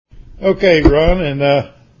Okay, Ron, and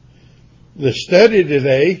the study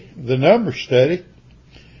today, the number study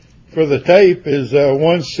for the tape is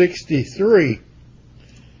 163.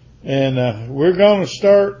 And we're going to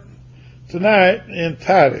start tonight in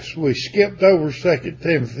Titus. We skipped over 2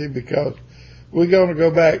 Timothy because we're going to go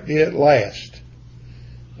back to it last.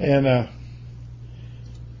 And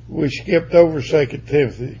we skipped over 2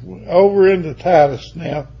 Timothy. Over into Titus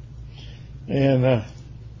now. And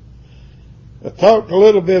I talked a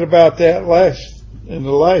little bit about that in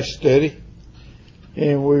the last study,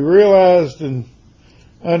 and we realized and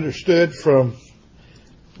understood from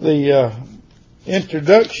the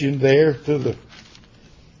introduction there to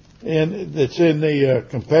that's in the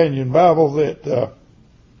companion Bible that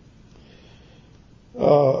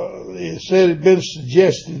it said it had been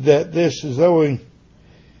suggested that this is owing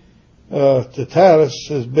to Titus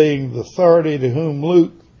as being the authority to whom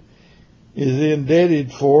Luke is indebted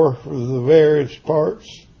for the various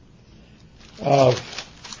parts of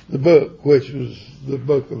the book, which was the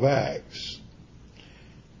book of Acts.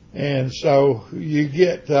 And so you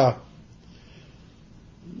get the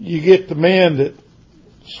men that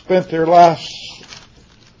spent their life's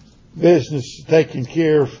business taking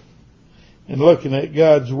care of and looking at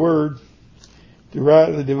God's Word to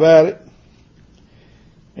rightly divide it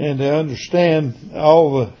and to understand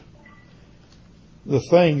all the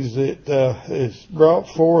things that is brought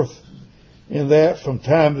forth in that from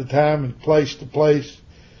time to time and place to place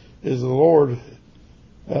as the Lord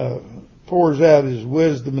pours out His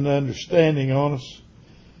wisdom and understanding on us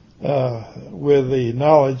with the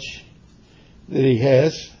knowledge that He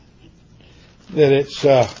has, that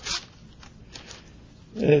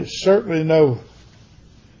it's certainly no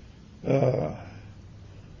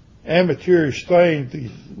amateurish thing to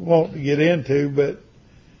want to get into, but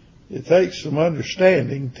it takes some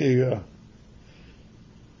understanding to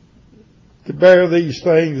bear these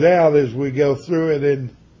things out as we go through it,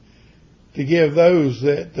 and to give those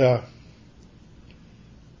that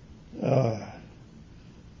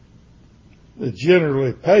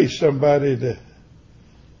generally pay somebody to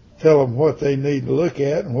tell them what they need to look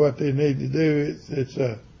at and what they need to do.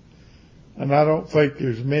 And I don't think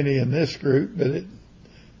there's many in this group, but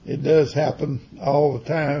it does happen all the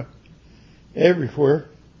time, everywhere.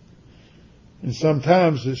 And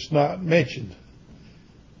sometimes it's not mentioned.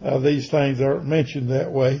 These things aren't mentioned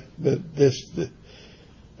that way, but that's the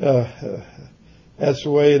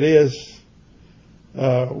way it is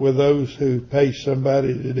with those who pay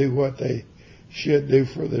somebody to do what they should do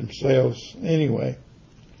for themselves anyway.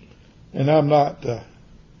 And I'm not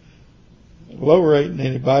low rating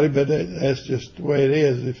anybody, but that's just the way it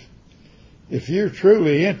is. If you're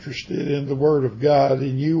truly interested in the Word of God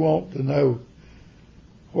and you want to know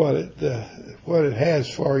what it has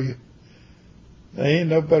for you, there ain't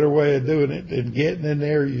no better way of doing it than getting in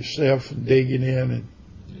there yourself and digging in and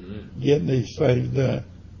getting these things done.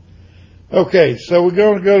 Okay, so we're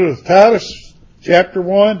going to go to Titus chapter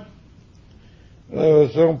 1.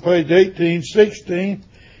 It's on page 1816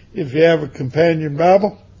 if you have a companion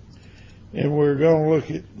Bible. And we're going to look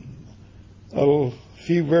at a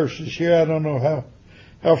few verses here. I don't know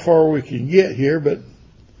how far we can get here, but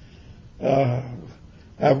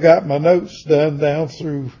I've got my notes done down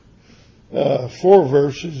through 4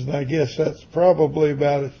 verses, and I guess that's probably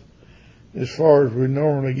about as far as we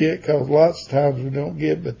normally get, because lots of times we don't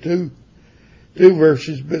get but two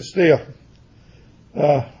verses, but still,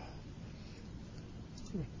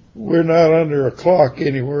 we're not under a clock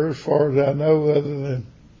anywhere as far as I know, other than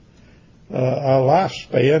our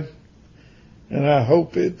lifespan, and I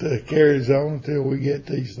hope it carries on until we get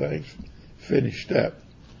these things finished up.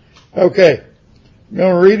 Okay, I'm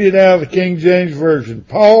going to read it out of the King James Version.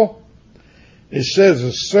 Paul, it says,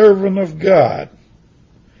 a servant of God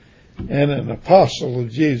and an apostle of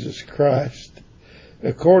Jesus Christ,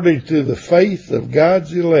 according to the faith of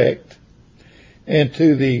God's elect, and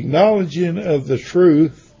to the acknowledging of the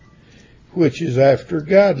truth which is after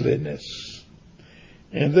godliness.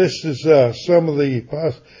 And this is some of the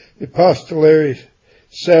epistolary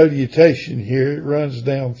salutation here. It runs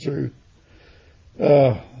down through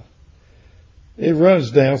the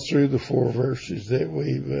 4 verses that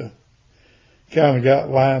we've kind of got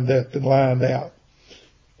lined up and lined out.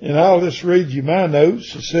 And I'll just read you my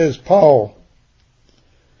notes. It says, Paul,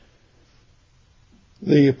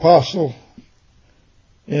 the apostle,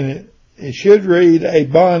 and it should read, a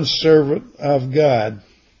bondservant of God.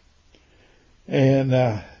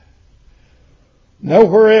 And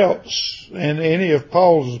nowhere else in any of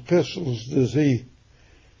Paul's epistles does he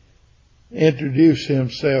introduce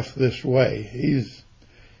himself this way.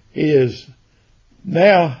 He is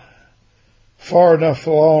now far enough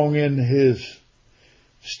along in his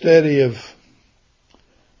study of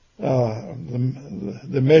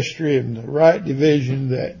the mystery and the right division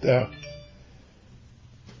that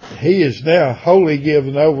he is now wholly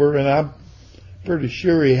given over, and I'm pretty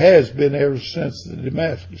sure he has been ever since the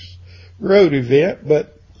Damascus Road event.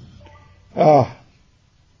 But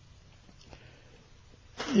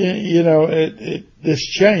this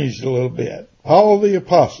changed a little bit. Paul the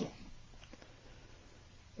apostle,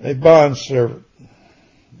 a bondservant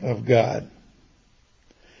of God.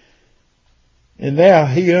 And now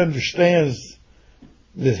he understands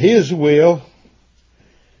that his will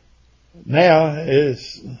now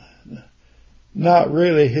is not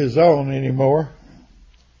really his own anymore,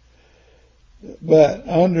 but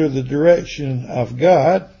under the direction of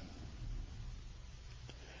God,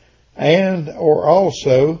 and or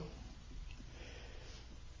also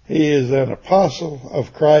he is an apostle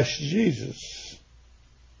of Christ Jesus.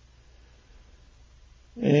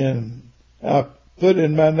 And I put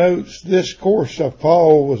in my notes, this course of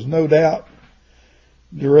Paul was no doubt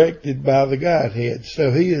directed by the Godhead.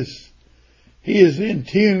 So he is in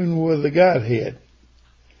tune with the Godhead.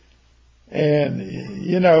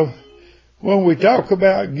 And, when we talk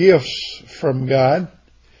about gifts from God,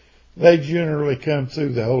 they generally come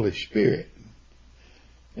through the Holy Spirit.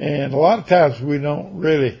 And a lot of times we don't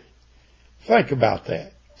really think about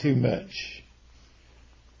that too much.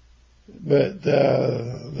 But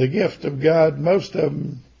the gift of God, most of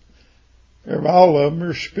them, or all of them,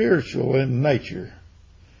 are spiritual in nature.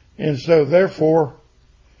 And so therefore,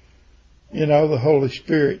 the Holy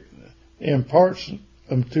Spirit imparts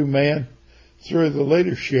them to man through the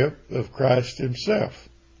leadership of Christ himself.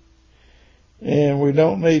 And we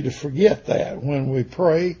don't need to forget that when we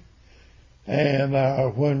pray and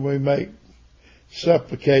when we make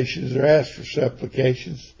supplications or ask for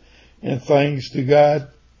supplications and things to God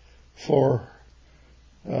for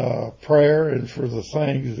prayer and for the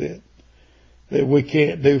things that we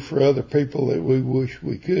can't do for other people that we wish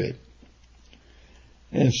we could.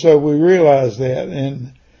 And so we realize that,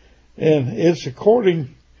 and it's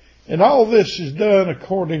according, and all this is done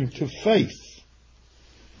according to faith.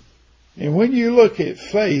 And when you look at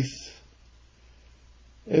faith,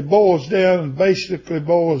 it basically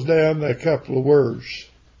boils down to a couple of words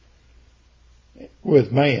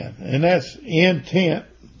with man, and that's intent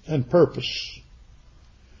and purpose.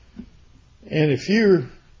 And if you're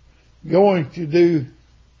going to do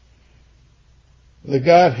the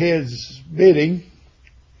Godhead's bidding,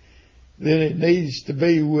 then it needs to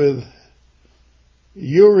be with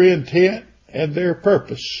your intent and their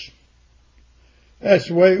purpose. That's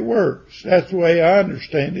the way it works. That's the way I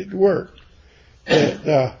understand it to work.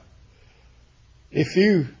 That, if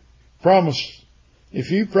you promise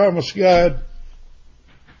God,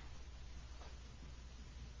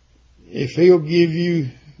 if He'll give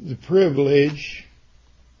you the privilege,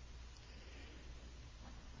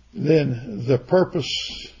 then the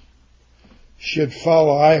purpose should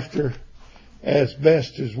follow after as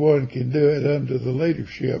best as one can do it under the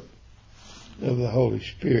leadership of the Holy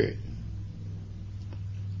Spirit.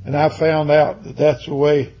 And I found out that that's the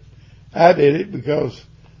way I did it, because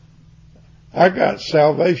I got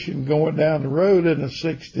salvation going down the road in a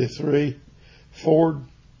 63 Ford,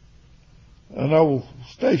 an old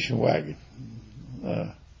station wagon.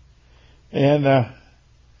 And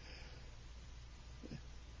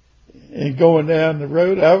going down the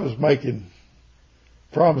road, I was making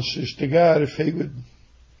promises to God if He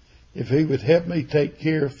would help me take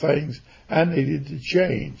care of things I needed to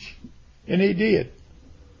change. And He did.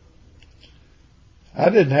 I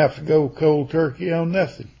didn't have to go cold turkey on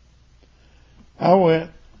nothing. I went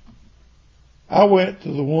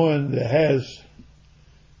to the one that has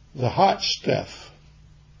the hot stuff.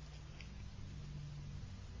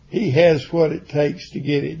 He has what it takes to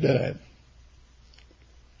get it done.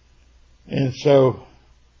 And so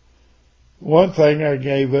one thing I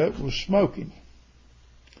gave up was smoking.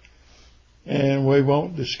 And we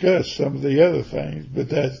won't discuss some of the other things, but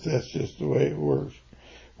that's just the way it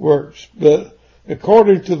works. But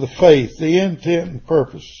according to the faith, the intent and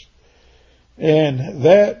purpose, and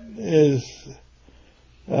that is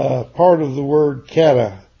part of the word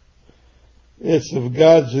kata. It's of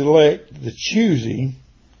God's elect, the choosing,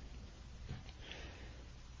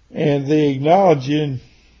 and the acknowledging,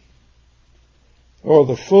 or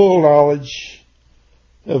the full knowledge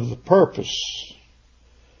of the purpose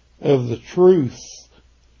of the truth,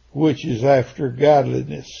 which is after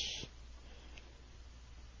godliness.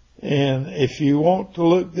 And if you want to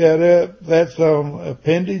look that up, that's on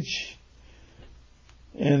appendage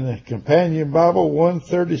in the Companion Bible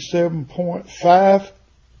 137.5.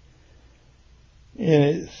 And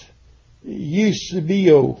it's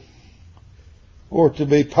eusebio, or to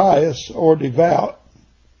be pious or devout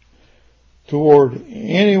toward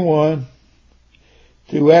anyone,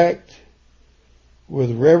 to act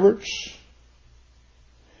with reverence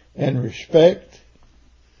and respect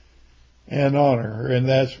and honor. And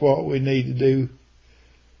that's what we need to do.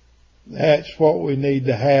 That's what we need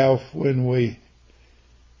to have when we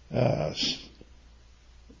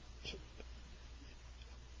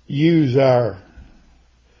use our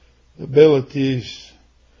abilities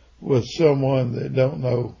with someone that don't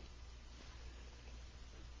know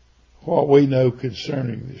what we know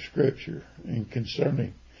concerning the Scripture and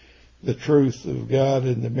concerning the truth of God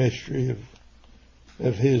and the mystery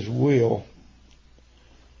of His will.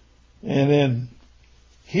 And then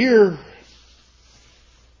here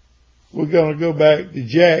we're going to go back to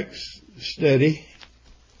Jack's study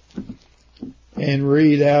and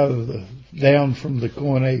read down from the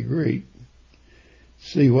Koine Greek.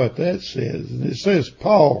 See what that says. And it says,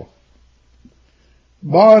 Paul,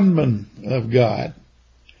 bondman of God.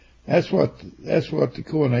 That's what the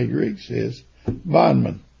Koine Greek says,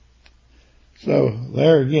 bondman. So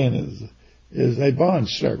there again is a bond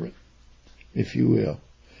servant, if you will,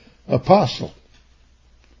 apostle,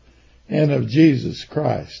 and of Jesus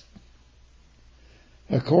Christ,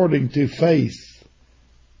 according to faith,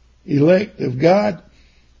 elect of God,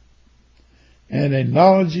 and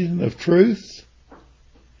acknowledging of truth,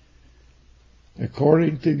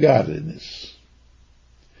 according to godliness.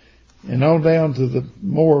 And on down to the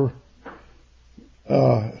more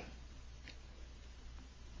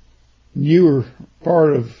newer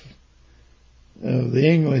part of the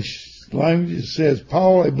English language, it says,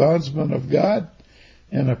 Paul, a bondsman of God,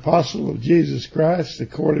 an apostle of Jesus Christ,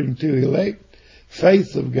 according to elect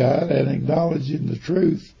faith of God, and acknowledging the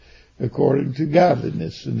truth according to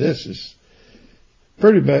godliness. And this is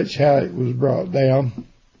pretty much how it was brought down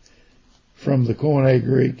from the Koine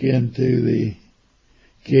Greek into the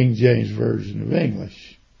King James Version of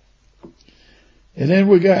English. And then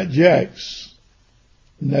we got Jack's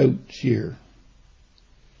notes here.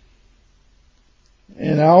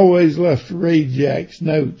 And I always love to read Jack's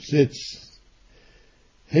notes.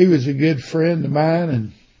 He was a good friend of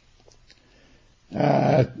mine,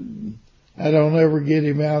 and I don't ever get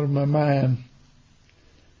him out of my mind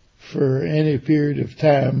for any period of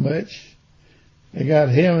time much. I got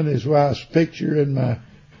him and his wife's picture in my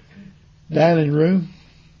dining room,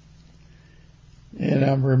 and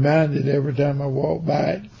I'm reminded every time I walk by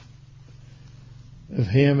it of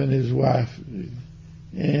him and his wife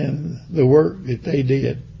and the work that they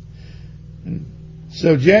did. And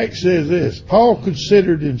so Jack says this, Paul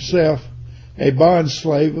considered himself a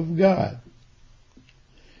bondslave of God.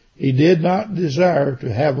 He did not desire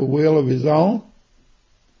to have a will of his own,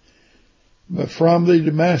 but from the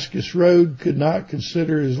Damascus road could not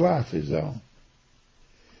consider his life his own.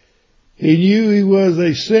 He knew he was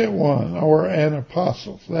a sent one, or an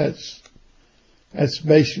apostle. That's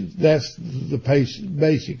basic. That's the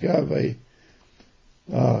basic of a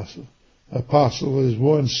apostle, is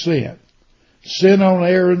one sent on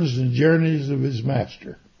errands and journeys of his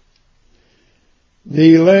master.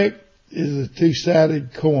 The elect is a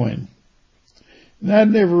two-sided coin, and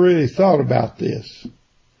I'd never really thought about this.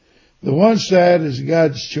 The one side is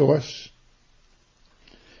God's choice.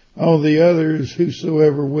 On the other is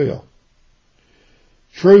whosoever will.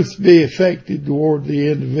 Truth be affected toward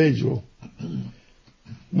the individual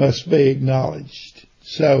must be acknowledged.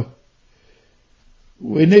 So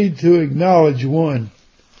we need to acknowledge one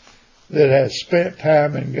that has spent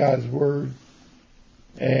time in God's Word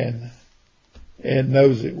and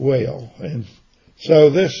knows it well. And so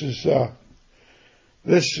this is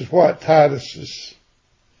what Titus is.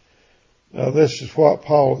 This is what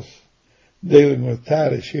Paul is dealing with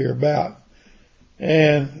Titus here about.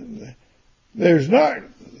 And there's not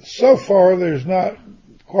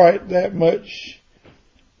quite that much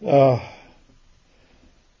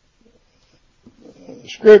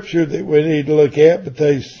scripture that we need to look at, but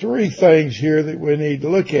there's three things here that we need to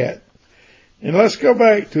look at. And let's go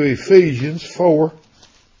back to Ephesians 4.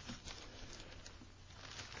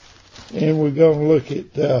 And we're going to look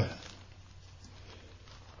at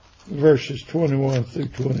verses 21 through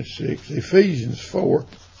 26. Ephesians 4.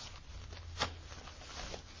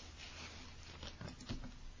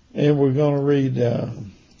 And we're going to read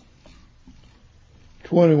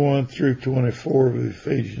 21 through 24 of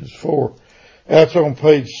Ephesians 4. That's on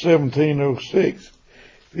page 1706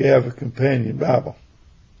 if you have a companion Bible.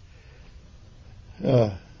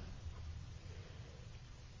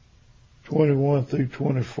 21 through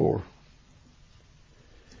 24.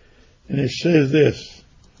 And it says this,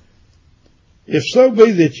 if so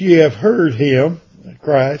be that ye have heard him,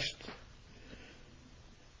 Christ,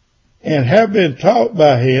 and have been taught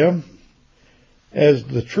by him as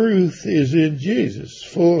the truth is in Jesus.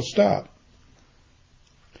 Full stop.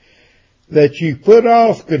 That you put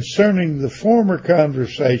off concerning the former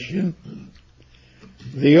conversation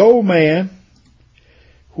the old man,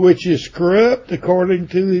 which is corrupt according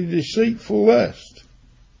to the deceitful lust.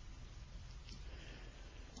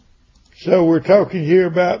 So we're talking here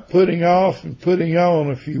about putting off and putting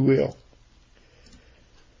on, if you will.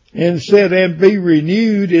 And said, and be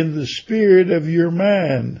renewed in the spirit of your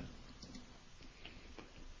mind.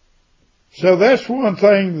 So that's one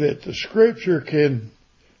thing that the scripture can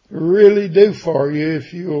really do for you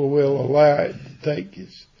if you will allow it to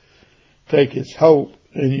take its hold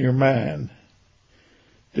in your mind.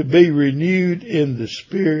 To be renewed in the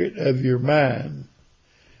spirit of your mind.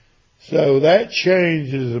 So that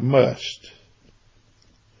change is a must.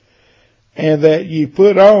 And that you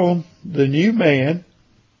put on the new man,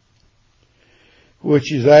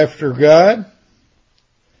 which is after God,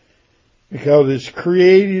 because it's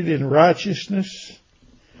created in righteousness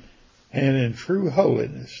and in true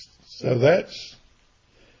holiness. So that's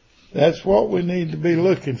what we need to be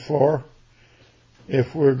looking for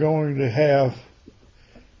if we're going to have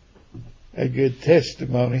a good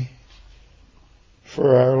testimony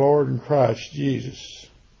for our Lord and Christ Jesus.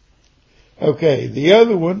 Okay, the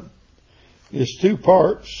other one is in two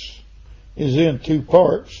parts,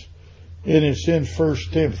 and it's in 1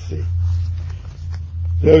 Timothy.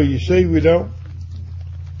 So you see, we don't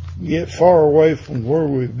get far away from where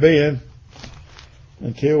we've been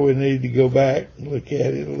until we need to go back and look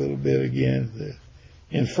at it a little bit again.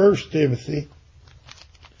 In 1 Timothy,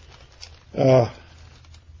 I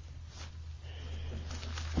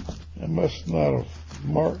must not have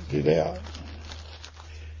marked it out.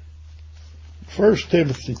 1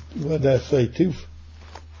 Timothy, what did I say, 2,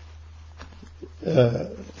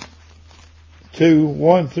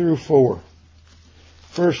 1 through 4.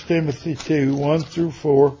 1 Timothy 2, 1 through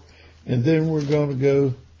 4, and then we're going to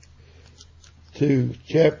go to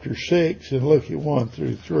chapter 6 and look at 1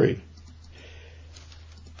 through 3.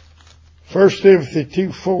 1 Timothy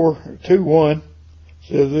 2, 1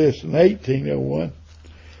 says this in 1801.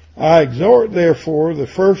 I exhort therefore that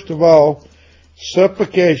first of all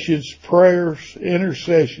supplications, prayers,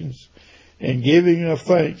 intercessions, and giving of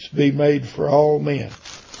thanks be made for all men.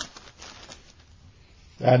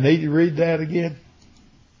 I need to read that again.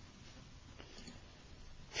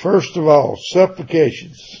 First of all,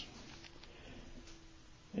 supplications.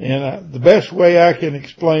 And the best way I can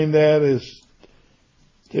explain that is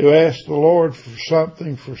to ask the Lord for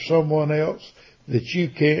something for someone else that you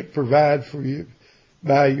can't provide for you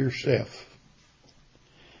by yourself.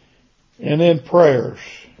 And then prayers.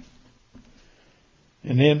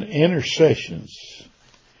 And then intercessions.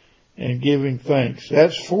 And giving thanks.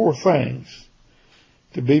 That's 4 things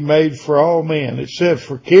to be made for all men. It said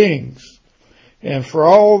for kings and for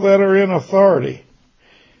all that are in authority,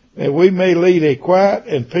 that we may lead a quiet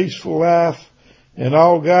and peaceful life in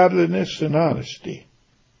all godliness and honesty.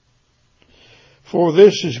 For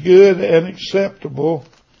this is good and acceptable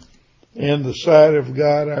in the sight of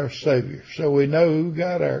God our Savior. So we know who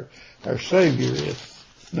God our Savior is.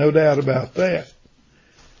 No doubt about that.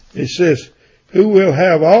 It says, who will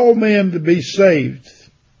have all men to be saved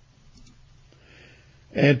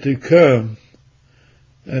and to come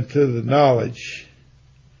unto the knowledge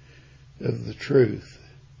of the truth.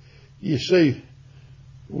 You see,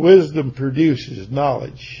 wisdom produces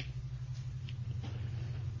knowledge.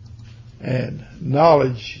 And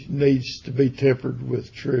knowledge needs to be tempered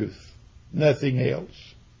with truth. Nothing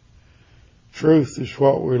else. Truth is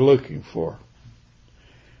what we're looking for.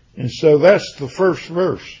 And so that's the first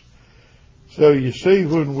verse. So you see,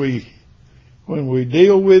 when we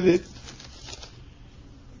deal with it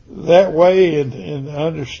that way and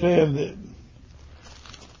understand that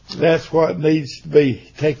that's what needs to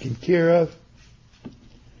be taken care of,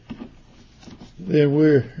 then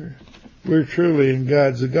we're truly in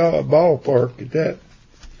God's ballpark at that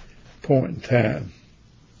point in time.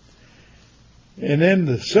 And then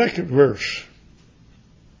the second verse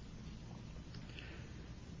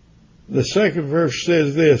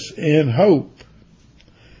says this, in hope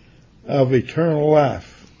of eternal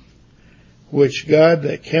life, which God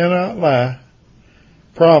that cannot lie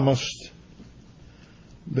promised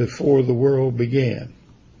before the world began.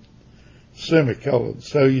 Semicolon.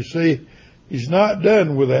 So you see, he's not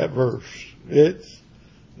done with that verse.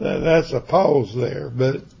 That's a pause there,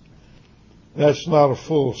 but that's not a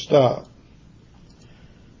full stop.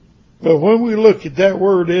 But when we look at that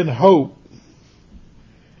word in hope,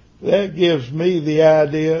 that gives me the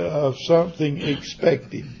idea of something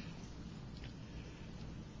expected.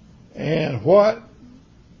 And what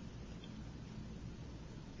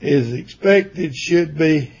is expected should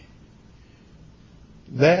be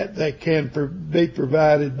that can be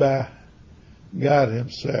provided by God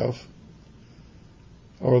Himself,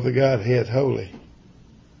 or the Godhead Holy,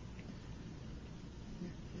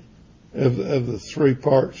 of the three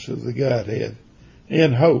parts of the Godhead,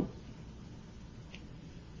 in hope.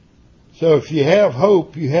 So if you have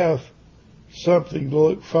hope, you have something to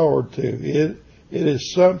look forward to. It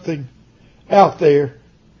is something out there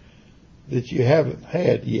that you haven't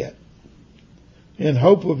had yet, in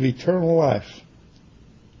hope of eternal life.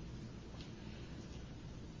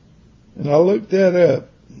 And I looked that up,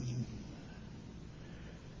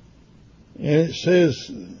 and it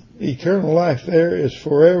says eternal life there is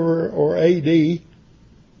forever, or AD,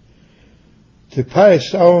 to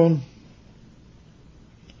pass on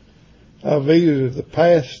of either the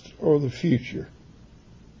past or the future.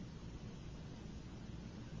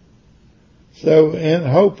 So in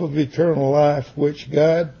hope of eternal life, which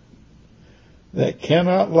God, that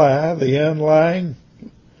cannot lie, the unlying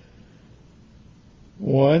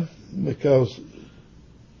one, because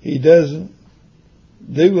He doesn't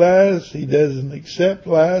do lies, He doesn't accept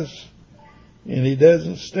lies, and He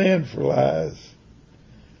doesn't stand for lies.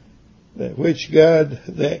 That which God,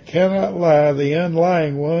 that cannot lie, the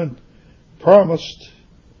unlying one, promised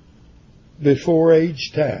before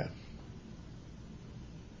age time.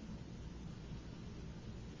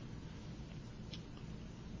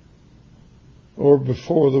 Or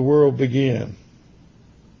before the world began,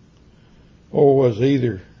 or was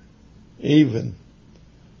either even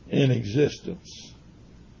in existence.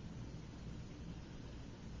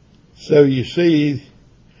 So you see,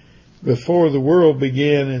 before the world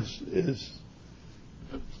began is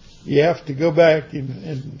you have to go back,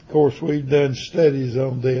 and of course we've done studies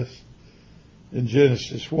on this in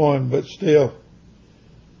Genesis 1, but still,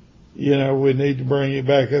 we need to bring it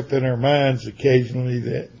back up in our minds occasionally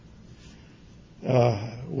that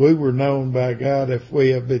we were known by God. If we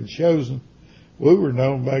have been chosen, we were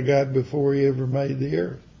known by God before He ever made the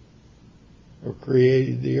earth or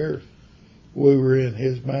created the earth. We were in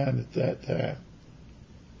His mind at that time.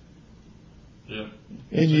 Yeah.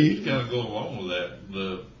 And so you kind of go along with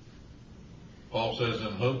that. Paul says,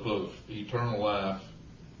 in hope of eternal life,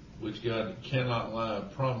 which God cannot lie,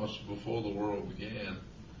 promised before the world began,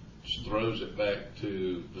 just throws it back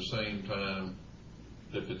to the same time,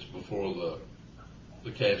 if it's before the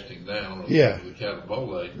casting down or the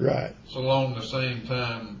catabole. Right. It's along the same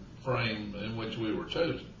time frame in which we were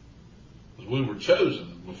chosen. Because we were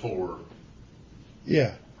chosen before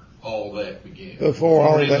all that began. Before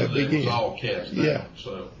all that began. It was all cast down.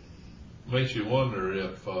 So it makes you wonder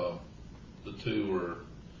if the two were,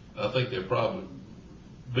 I think they're probably,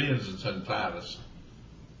 being it's in Titus,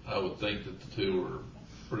 I would think that the two were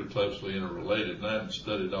pretty closely interrelated. And I haven't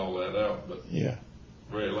studied all that out, but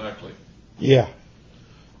very likely. Yeah.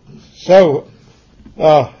 So,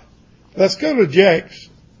 let's go to Jack's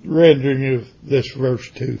rendering of this verse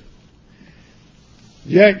 2.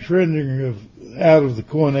 Jack's rendering out of the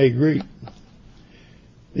Koine Greek.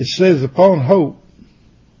 It says, upon hope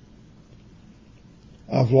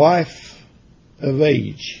of life of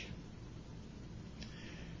age,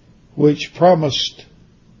 which promised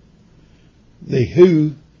the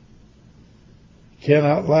who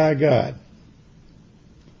cannot lie God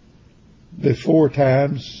before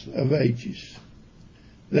times of ages.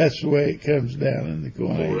 That's the way it comes down in the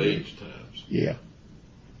Koine. Before age times. Yeah.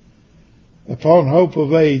 Upon hope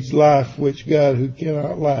of age, life which God, who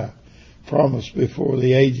cannot lie, promised before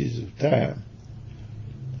the ages of time.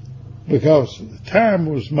 Because time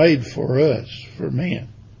was made for us, for men.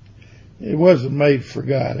 It wasn't made for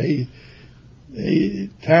God.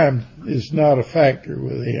 Time is not a factor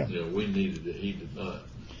with Him. Yeah, we needed it. He did not.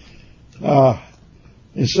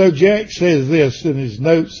 And so Jack says this in his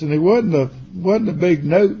notes, and it wasn't a big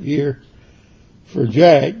note here for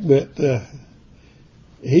Jack, but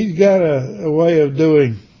he's got a way of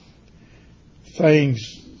doing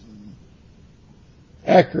things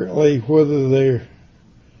accurately, whether they're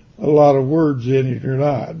a lot of words in it or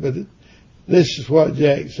not. But this is what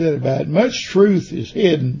Jack said about it. Much truth is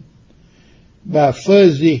hidden by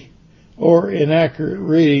fuzzy or inaccurate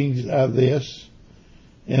readings of this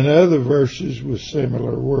and other verses with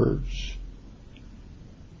similar words.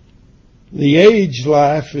 The age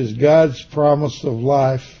life is God's promise of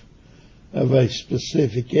life of a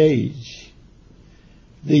specific age.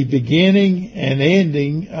 The beginning and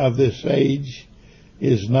ending of this age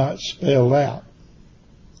is not spelled out.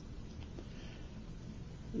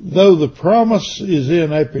 Though the promise is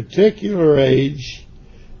in a particular age,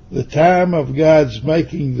 the time of God's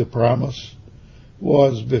making the promise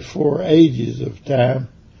was before ages of time,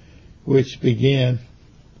 which began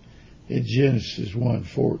in Genesis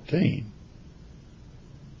 1:14.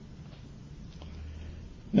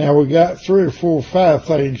 Now we got 3 or 4 or 5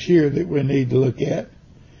 things here that we need to look at.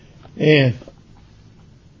 And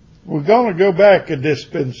we're going to go back a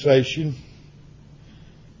dispensation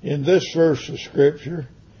in this verse of Scripture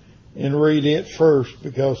and read it first,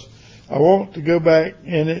 because I want to go back,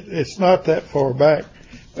 and it's not that far back,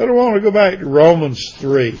 but I want to go back to Romans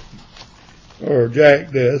 3. Or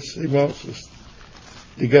Jack does. He wants us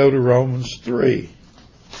to go to Romans 3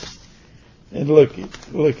 and look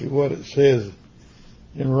at what it says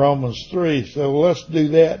in Romans 3. So let's do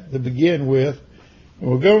that to begin with.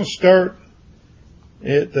 We're going to start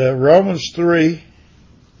at Romans 3.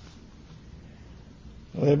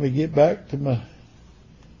 Let me get back to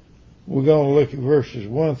we're going to look at verses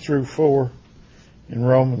 1 through 4 in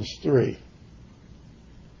Romans 3.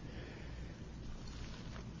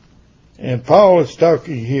 And Paul is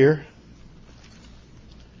talking here,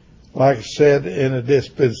 like I said, in a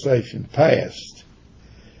dispensation past.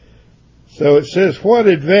 So it says, what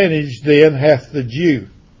advantage then hath the Jew?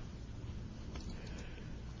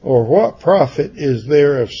 Or what profit is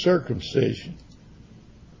there of circumcision?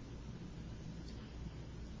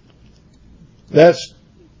 That's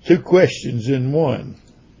 2 questions in one.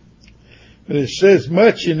 But it says,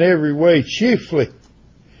 much in every way, chiefly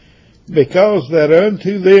because that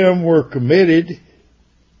unto them were committed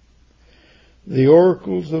the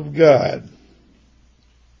oracles of God.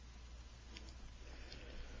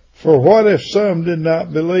 For what if some did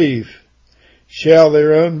not believe? Shall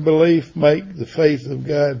their unbelief make the faith of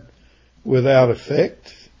God without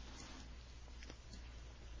effect?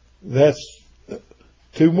 That's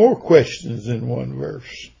 2 more questions in one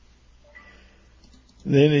verse.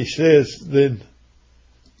 Then he says,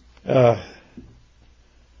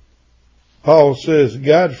 Paul says,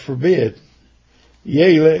 God forbid,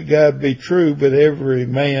 yea, let God be true, but every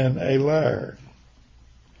man a liar.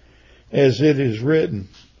 As it is written,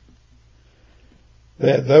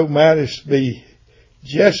 that thou mightest be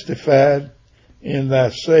justified in thy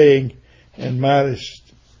saying, and mightest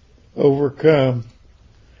overcome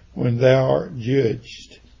when thou art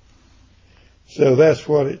judged. So that's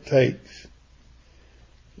what it takes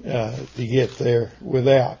to get there with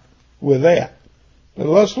that. But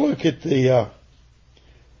let's look at the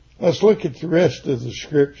rest of the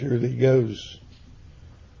Scripture that goes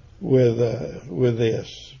with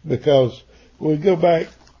this, because we go back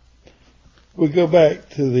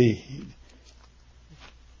to the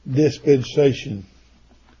dispensation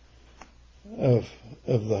of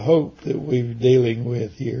the hope that we're dealing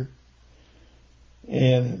with here.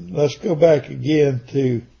 And let's go back again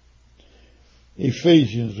to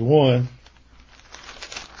Ephesians 1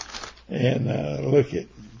 and look at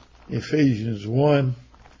Ephesians 1.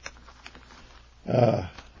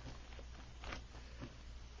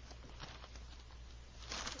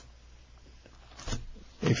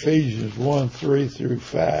 Ephesians 1, 3 through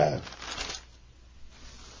 5.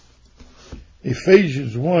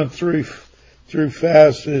 Ephesians 1, 3 through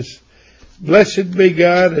 5 says, Blessed be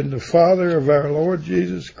God and the Father of our Lord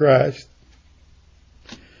Jesus Christ,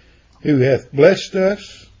 who hath blessed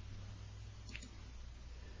us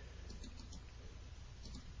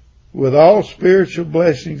with all spiritual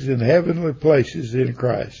blessings in heavenly places in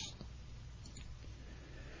Christ,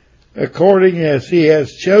 according as he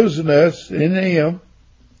has chosen us in him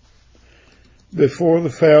before the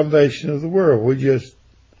foundation of the world.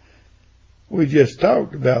 We just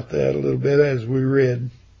talked about that a little bit as we read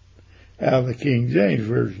out of the King James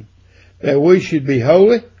Version, that we should be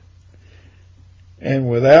holy and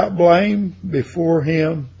without blame before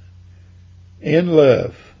him in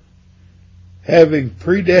love, having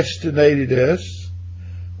predestinated us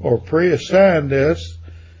or preassigned us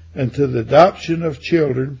unto the adoption of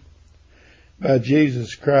children by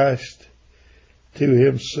Jesus Christ to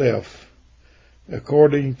himself,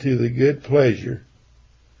 according to the good pleasure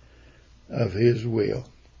of his will.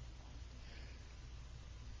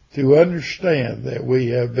 To understand that we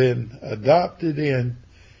have been adopted in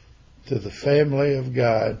to the family of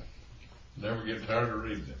God. Never get tired of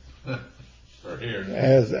reading it. Or hearing it.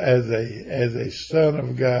 As a son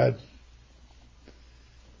of God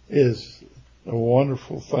is a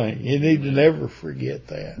wonderful thing. You need to never forget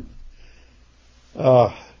that.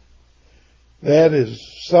 That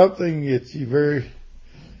is something that you very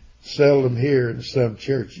seldom hear in some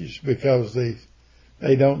churches, because they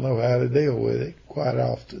don't know how to deal with it quite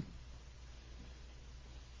often.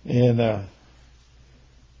 And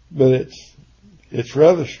but it's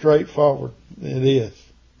rather straightforward. It is.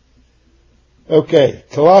 Okay,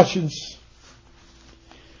 Colossians.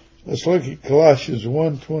 Let's look at Colossians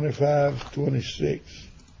 1:25-26.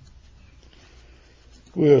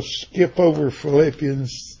 we'll skip over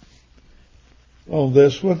Philippians on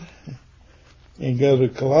this one and go to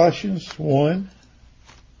Colossians 1.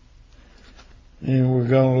 And we're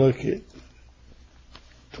going to look at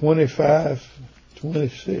 25,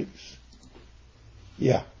 26.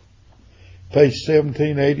 Yeah. Page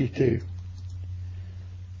 1782.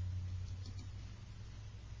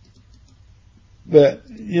 But,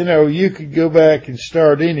 you could go back and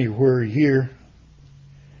start anywhere here.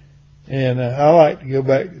 And I like to go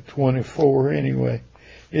back to 24 anyway.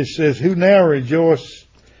 It says, who now rejoice.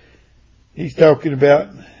 He's talking about,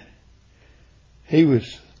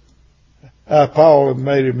 I, Paul, have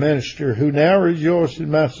made a minister who now rejoice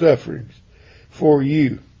in my sufferings for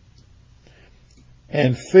you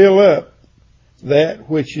and fill up that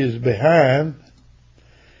which is behind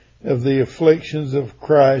of the afflictions of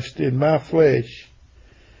Christ in my flesh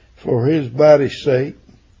for his body's sake,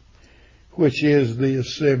 which is the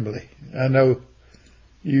assembly. I know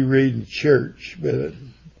you read in church, but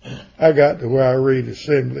I got to where I read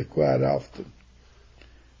assembly quite often.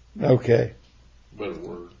 Okay. Better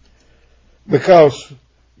word. Because,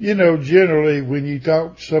 generally when you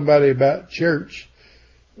talk to somebody about church,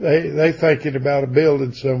 they thinking about a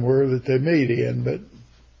building somewhere that they meet in, but,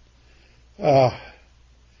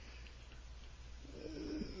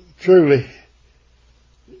 truly,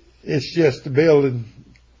 it's just a building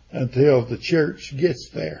until the church gets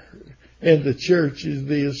there. And the church is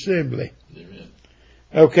the assembly. Amen.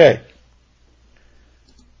 Okay.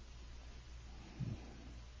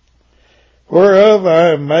 Whereof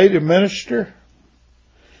I am made a minister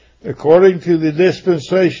according to the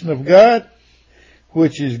dispensation of God,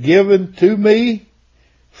 which is given to me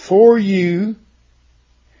for you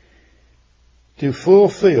to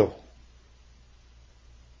fulfill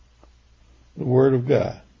the word of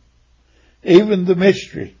God, even the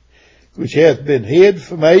mystery which hath been hid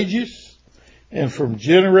from ages and from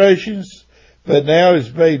generations, but now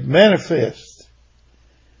is made manifest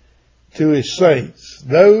to his saints,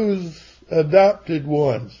 those adopted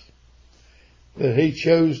ones that he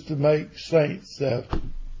chose to make saints of.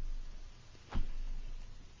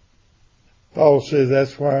 Paul says,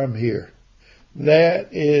 that's why I'm here. That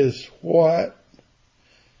is what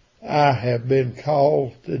I have been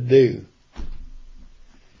called to do.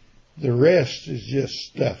 The rest is just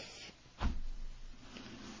stuff.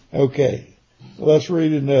 Okay, let's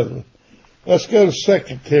read another one. Let's go to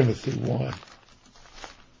 2 Timothy 1.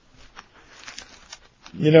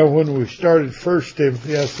 When we started 1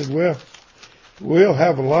 Timothy, I said, well, we'll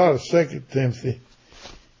have a lot of 2 Timothy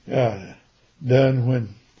done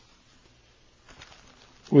when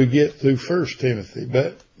we get through 1 Timothy.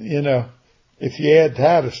 But, if you add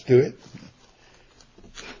Titus to it,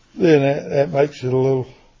 then that makes it a little,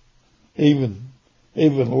 even a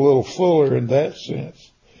little fuller in that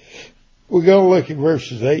sense. We're going to look at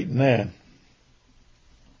verses 8 and 9.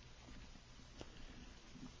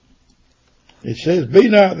 It says, be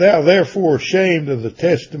not thou therefore ashamed of the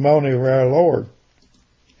testimony of our Lord,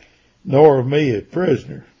 nor of me a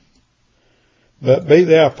prisoner, but be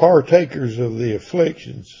thou partakers of the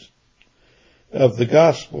afflictions of the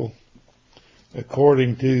gospel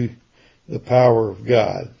according to the power of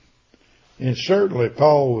God. And certainly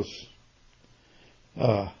Paul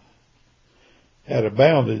had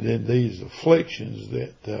abounded in these afflictions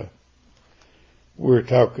that we're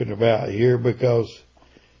talking about here, because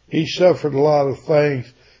he suffered a lot of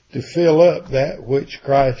things to fill up that which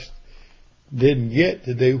Christ didn't get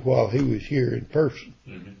to do while he was here in person.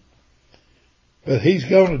 Mm-hmm. But he's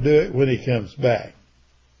going to do it when he comes back.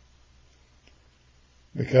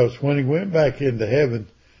 Because when he went back into heaven,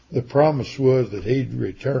 the promise was that he'd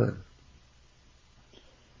return.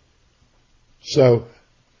 So,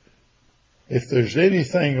 if there's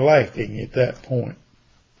anything lacking at that point,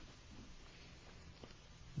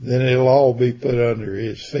 then it'll all be put under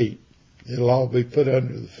his feet. It'll all be put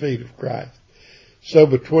under the feet of Christ. So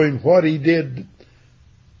between what he did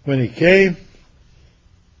when he came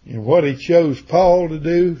and what he chose Paul to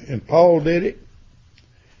do, and Paul did it,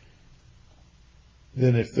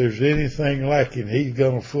 then if there's anything lacking, he's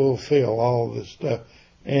going to fulfill all this stuff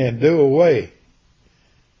and do away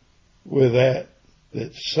with that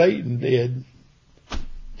Satan did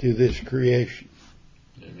to this creation.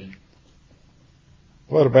 Amen.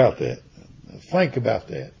 What about that? Think about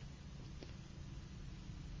that.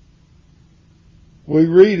 We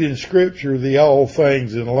read in Scripture the all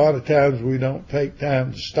things, and a lot of times we don't take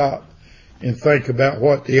time to stop and think about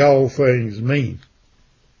what the all things mean.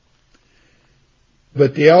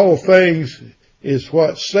 But the all things is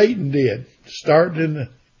what Satan did, starting in the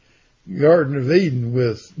Garden of Eden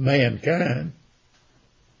with mankind.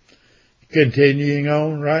 continuing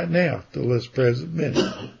on right now till this present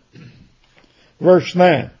minute. Verse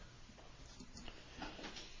 9.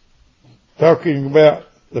 Talking about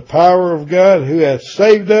the power of God who hath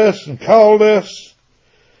saved us and called us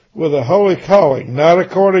with a holy calling, not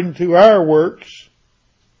according to our works,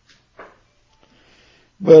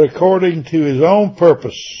 but according to his own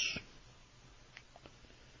purpose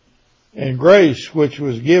and grace which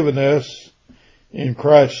was given us in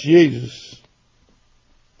Christ Jesus.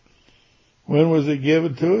 When was it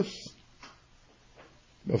given to us?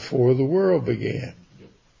 Before the world began.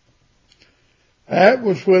 That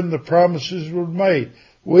was when the promises were made.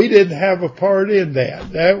 We didn't have a part in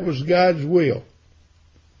that. That was God's will.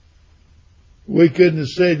 We couldn't have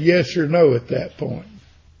said yes or no at that point.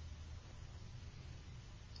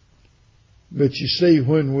 But you see,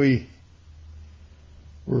 when we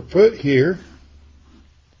were put here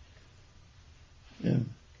and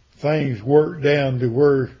things work down to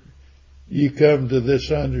where you come to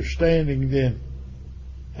this understanding, then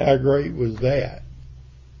how great was that?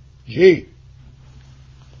 Gee.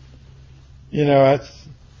 You know,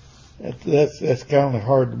 that's kind of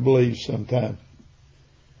hard to believe sometimes.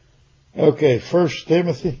 Okay, 1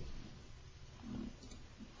 Timothy.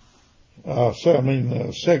 2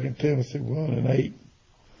 Timothy 1:8.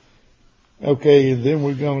 Okay, and then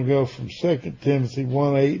we're going to go from 2 Timothy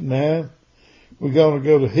 1:8-9. We're going to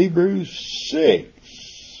go to Hebrews 6.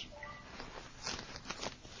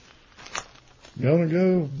 Going to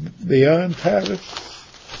go beyond Titus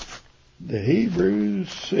to Hebrews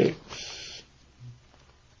 6.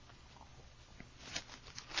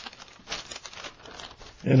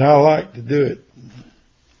 And I like to do it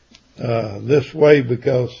this way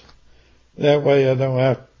because that way I don't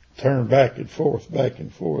have to turn back and forth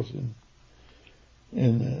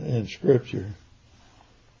in Scripture.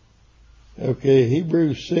 Okay,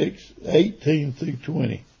 Hebrews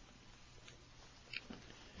 6:18-20.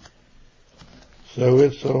 So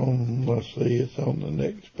it's on, it's on the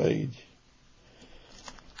next page.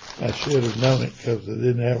 I should have known it because I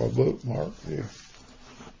didn't have a bookmark there.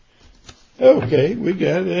 Okay, we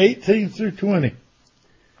got it, 18-20.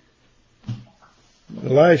 The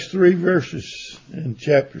last 3 verses in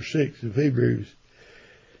chapter 6 of Hebrews.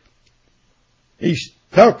 He's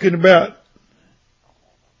talking about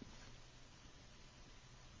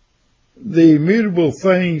the immutable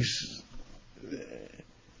things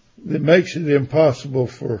that makes it impossible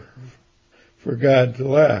for God to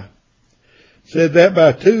lie. Said that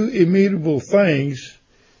by 2 immutable things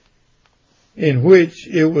in which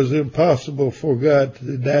it was impossible for God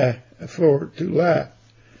to lie.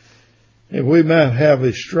 And we might have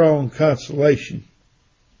a strong consolation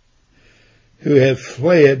who have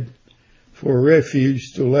fled for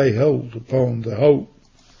refuge to lay hold upon the hope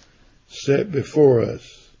set before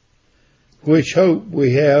us, which hope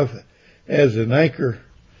we have as an anchor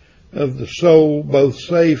of the soul, both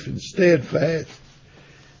safe and steadfast,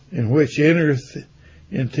 and which entereth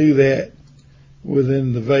into that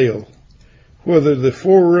within the veil. Whether the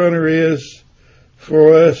forerunner is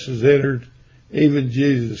for us is entered, even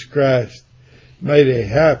Jesus Christ, made a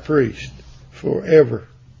high priest forever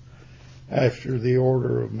after the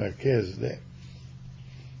order of Melchizedek.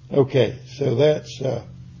 Okay, so that's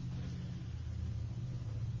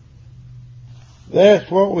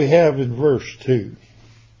what we have in verse 2.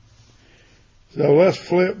 So let's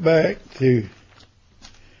flip back to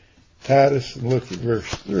Titus and look at verse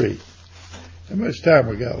 3. How much time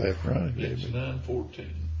we got left, Ron? It's 9:14.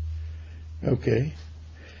 Okay.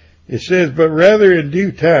 It says, but rather in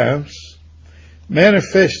due times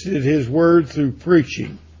manifested his word through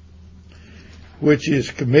preaching, which is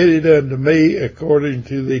committed unto me according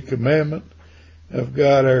to the commandment of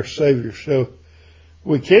God our Savior. So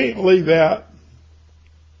we can't leave out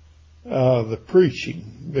the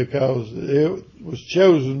preaching because it was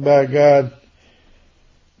chosen by God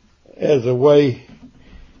as a way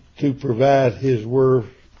to provide his word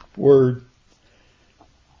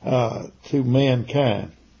to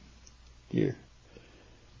mankind here.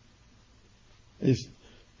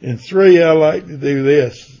 In 3, I like to do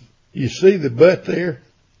this. You see the but there?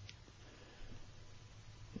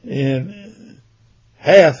 And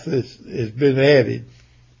hath has been added.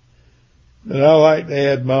 But I like to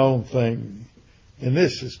add my own thing. And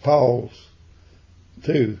this is Paul's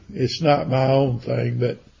too. It's not my own thing,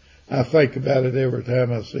 but I think about it every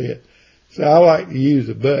time I see it. So I like to use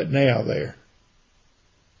a but now there.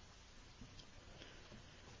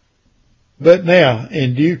 But now,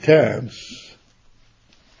 in due times,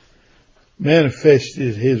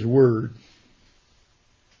 manifested his word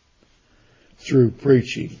through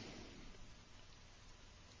preaching,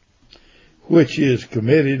 which is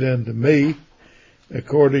committed unto me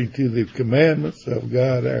according to the commandments of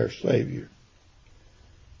God our Savior.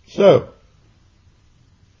 So,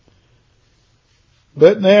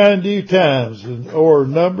 but now in due times, or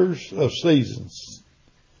numbers of seasons,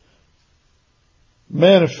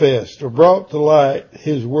 manifest or brought to light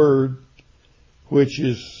his word, which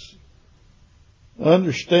is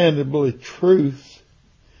understandably truth,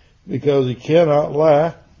 because he cannot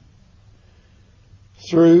lie,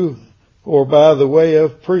 through or by the way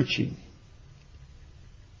of preaching.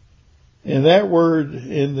 And that word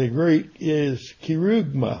in the Greek is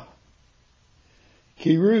kerugma.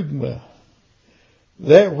 Kerugma.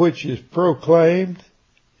 That which is proclaimed,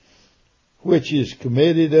 which is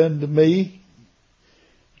committed unto me,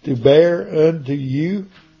 to bear unto you,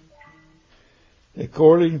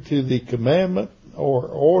 according to the commandment or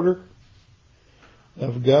order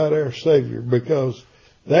of God our Savior. Because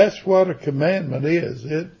that's what a commandment is.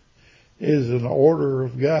 It is an order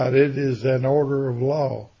of God. It is an order of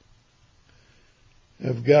law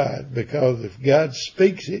of God. Because if God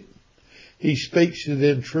speaks it, he speaks it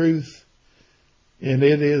in truth, and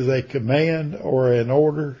it is a command or an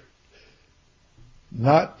order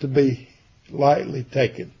not to be lightly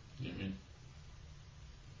taken. Mm-hmm.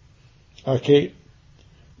 I can't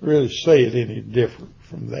really say it any different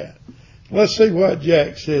from that. Let's see what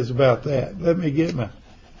Jack says about that. Let me get my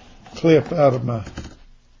clip out of my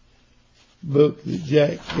book that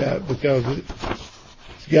Jack got, because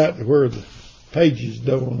it's got to where the pages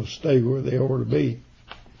don't want to stay where they ought to be.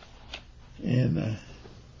 And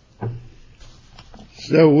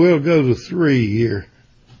so we'll go to 3 here.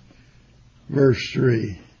 Verse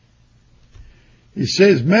 3. It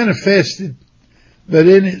says, manifested, but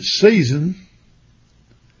in its season,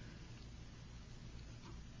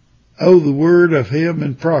 O the word of him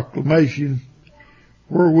in proclamation,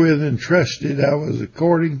 wherewith entrusted I was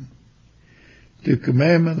according to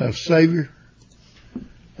commandment of Savior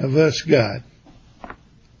of us God.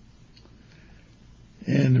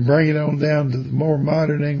 And to bring it on down to the more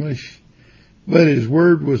modern English, but his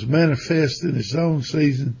word was manifest in its own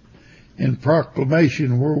season, in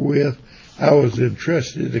proclamation wherewith I was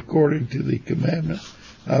entrusted according to the commandment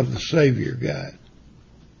of the Savior God.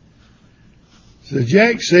 So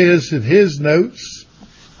Jack says in his notes,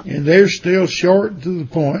 and they're still short and to the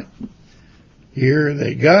point here,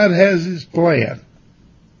 that God has his plan.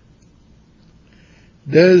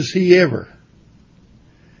 Does he ever?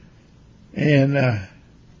 And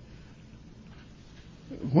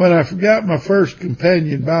when I forgot my first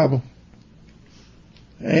companion Bible,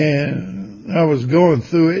 and I was going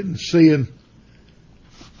through it and seeing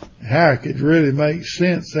how I could really make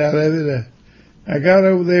sense out of it, I got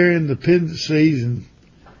over there in the appendices and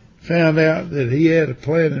found out that he had a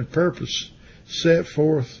plan and purpose set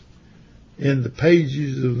forth in the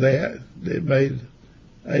pages of that made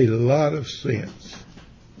a lot of sense.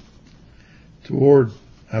 Toward,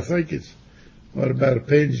 I think it's, what about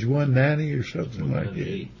appendage 190 or something like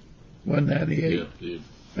that? 198? Yeah,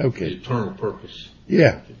 okay. The eternal purpose.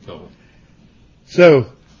 Yeah.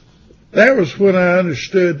 So that was when I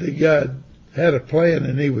understood that God had a plan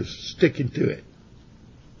and he was sticking to it.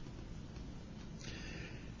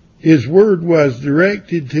 His word was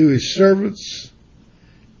directed to his servants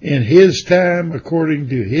in his time according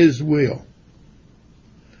to his will.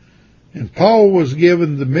 And Paul was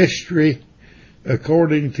given the mystery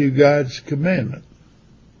according to God's commandment.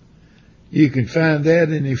 You can find that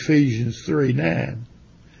in Ephesians 3:9.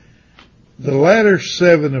 The latter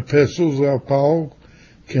 7 epistles of Paul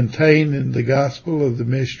contained in the gospel of the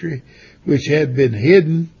mystery, which had been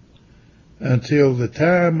hidden until the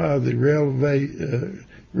time of the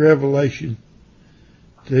revelation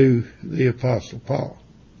to the Apostle Paul.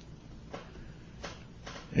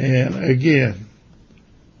 And again,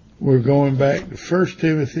 we're going back to 1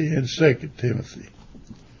 Timothy and 2 Timothy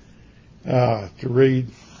to read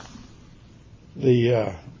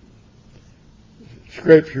the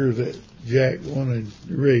scripture that Jack wanted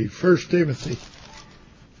to read. 1 Timothy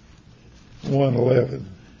 1:11.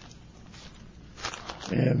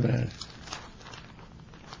 And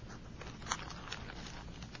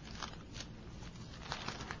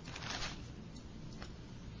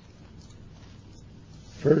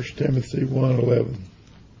 1 Timothy 1:11.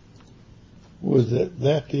 Was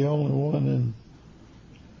that the only one?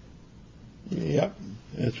 Yep,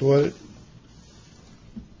 that's what it,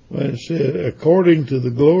 when it said, according to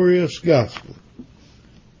the glorious gospel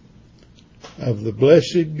of the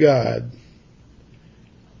blessed God,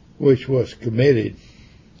 which was committed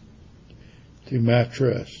to my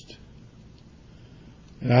trust.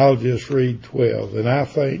 And I'll just read 12. And I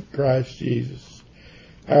thank Christ Jesus,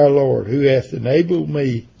 our Lord, who hath enabled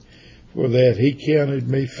me, for that he counted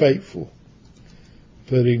me faithful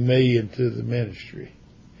putting me into the ministry.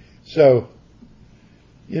 So,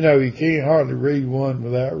 you know, you can't hardly read one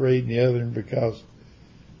without reading the other, because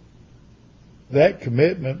that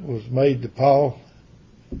commitment was made to Paul.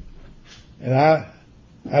 And I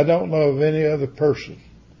don't know of any other person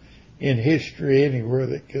in history anywhere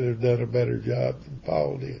that could have done a better job than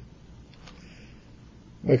Paul did.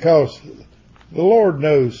 Because the Lord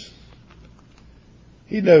knows,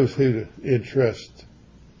 He knows who to entrust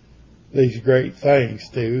these great things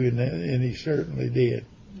to, and He certainly did.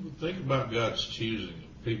 Think about God's choosing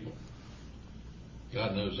of people.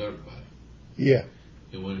 God knows everybody. Yeah.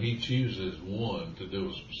 And when He chooses one to do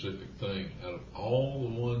a specific thing, out of all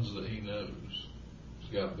the ones that He knows, it's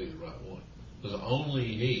got to be the right one. Because only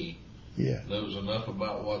He knows enough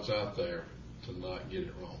about what's out there to not get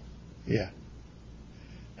it wrong. Yeah.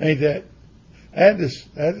 Ain't that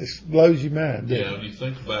just blows your mind, doesn't it? When you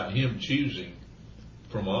think about Him choosing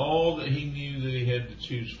from all that He knew that He had to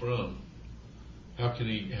choose from, how can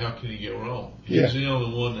he get wrong? He's the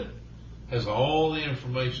only one that has all the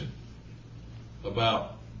information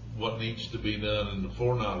about what needs to be done and the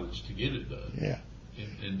foreknowledge to get it done. Yeah.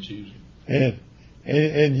 In choosing.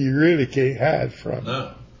 And you really can't hide from it.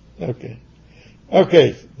 No.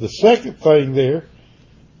 Okay. The second thing there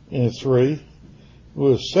in 3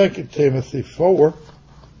 was 2 Timothy 4.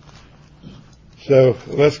 So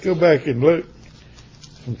let's go back and look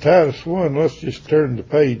from Titus 1. Let's just turn the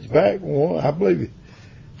page back one. I believe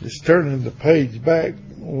it's turning the page back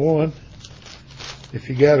one. If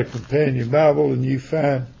you got a companion Bible and you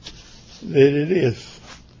find that it is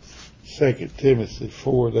 2 Timothy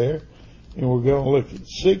 4 there, and we're going to look at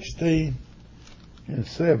 16 and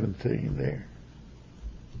 17 there.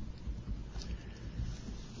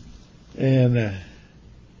 And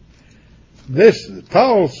this,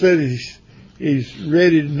 Paul said he's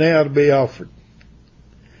ready now to be offered.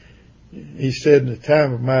 He said, in the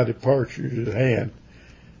time of my departure is at hand.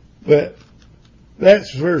 But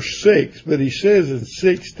that's verse 6. But he says in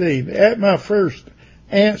 16, at my first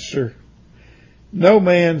answer, no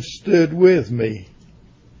man stood with me,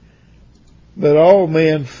 but all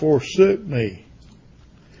men forsook me.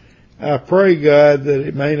 I pray God that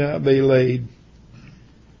it may not be laid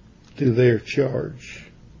to their charge.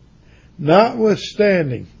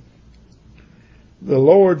 Notwithstanding, the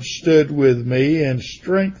Lord stood with me and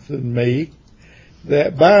strengthened me,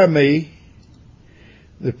 that by me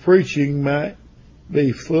the preaching might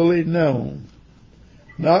be fully known,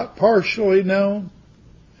 not partially known,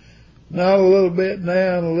 not a little bit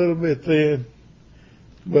now and a little bit then,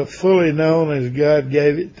 but fully known as God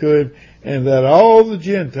gave it to him, and that all the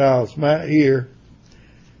Gentiles might hear.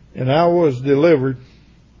 And I was delivered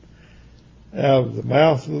out of the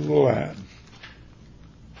mouth of the lion.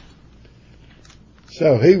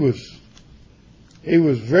 So he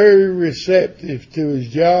was very receptive to his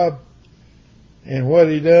job and what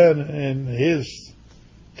he done, and his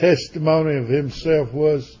testimony of himself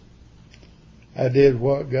was, I did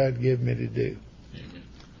what God gave me to do.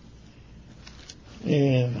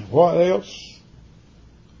 And what else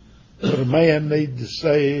would a man need to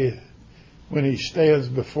say when he stands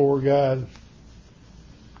before God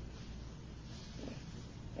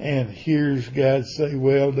and hears God say,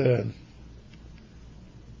 well done,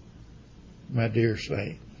 my dear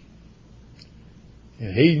saint?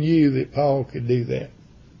 And he knew that Paul could do that.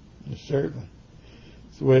 And certainly,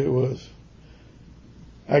 it's the way it was.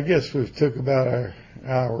 I guess we've took about our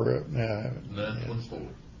hour up now. 9:24.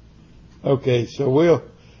 Okay, so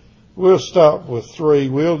we'll stop with 3.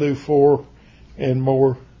 We'll do 4 and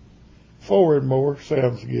more. 4 and more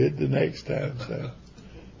sounds good the next time.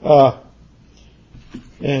 So,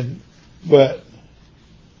 but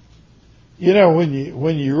you know, when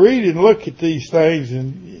you read and look at these things,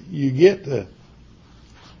 and you get the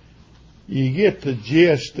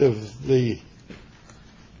gist of the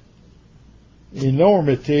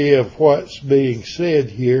enormity of what's being said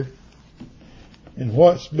here and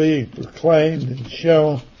what's being proclaimed and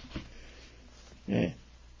shown. A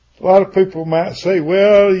lot of people might say,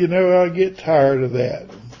 well, you know, I'll get tired of that.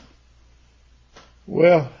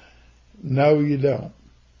 Well, no, you don't.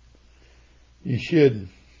 You shouldn't.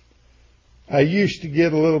 I used to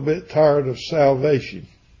get a little bit tired of salvation,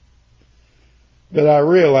 but I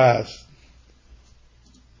realized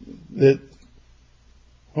that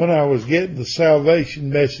when I was getting the salvation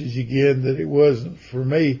message again, that it wasn't for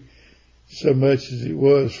me so much as it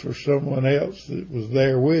was for someone else that was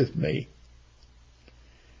there with me.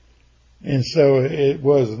 And so it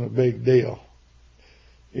wasn't a big deal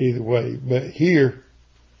either way. But here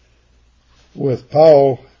with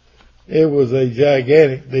Paul, it was a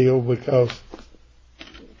gigantic deal, because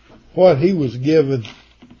what he was given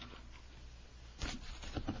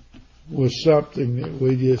was something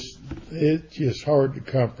that it's just hard to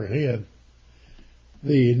comprehend.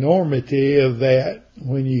 The enormity of that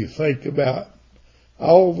when you think about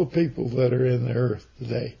all the people that are in the earth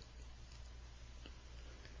today.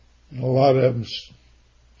 And a lot of them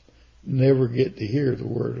never get to hear the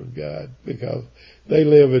Word of God because they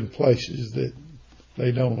live in places that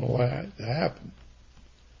they don't allow it to happen.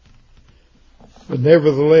 But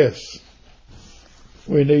nevertheless,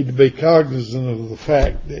 we need to be cognizant of the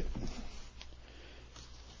fact that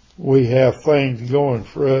we have things going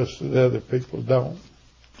for us that other people don't.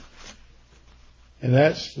 And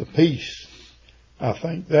that's the peace. I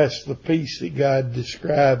think that's the peace that God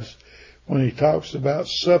describes when He talks about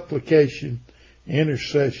supplication,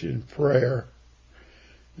 intercession, prayer,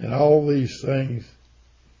 and all these things.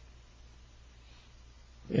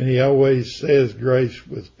 And He always says grace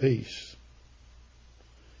with peace.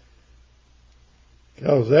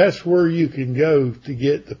 Because that's where you can go to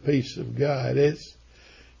get the peace of God.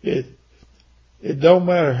 It don't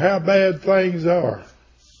matter how bad things are.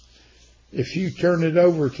 If you turn it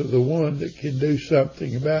over to the one that can do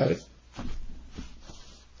something about it,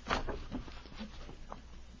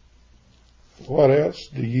 what else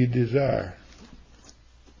do you desire?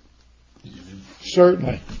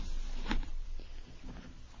 Certainly,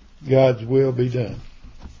 God's will be done.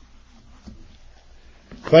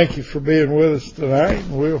 Thank you for being with us tonight,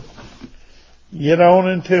 and we'll get on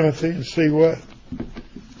in Timothy and see what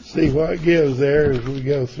gives there as we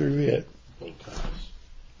go through it.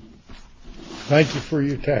 Thank you for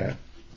your time.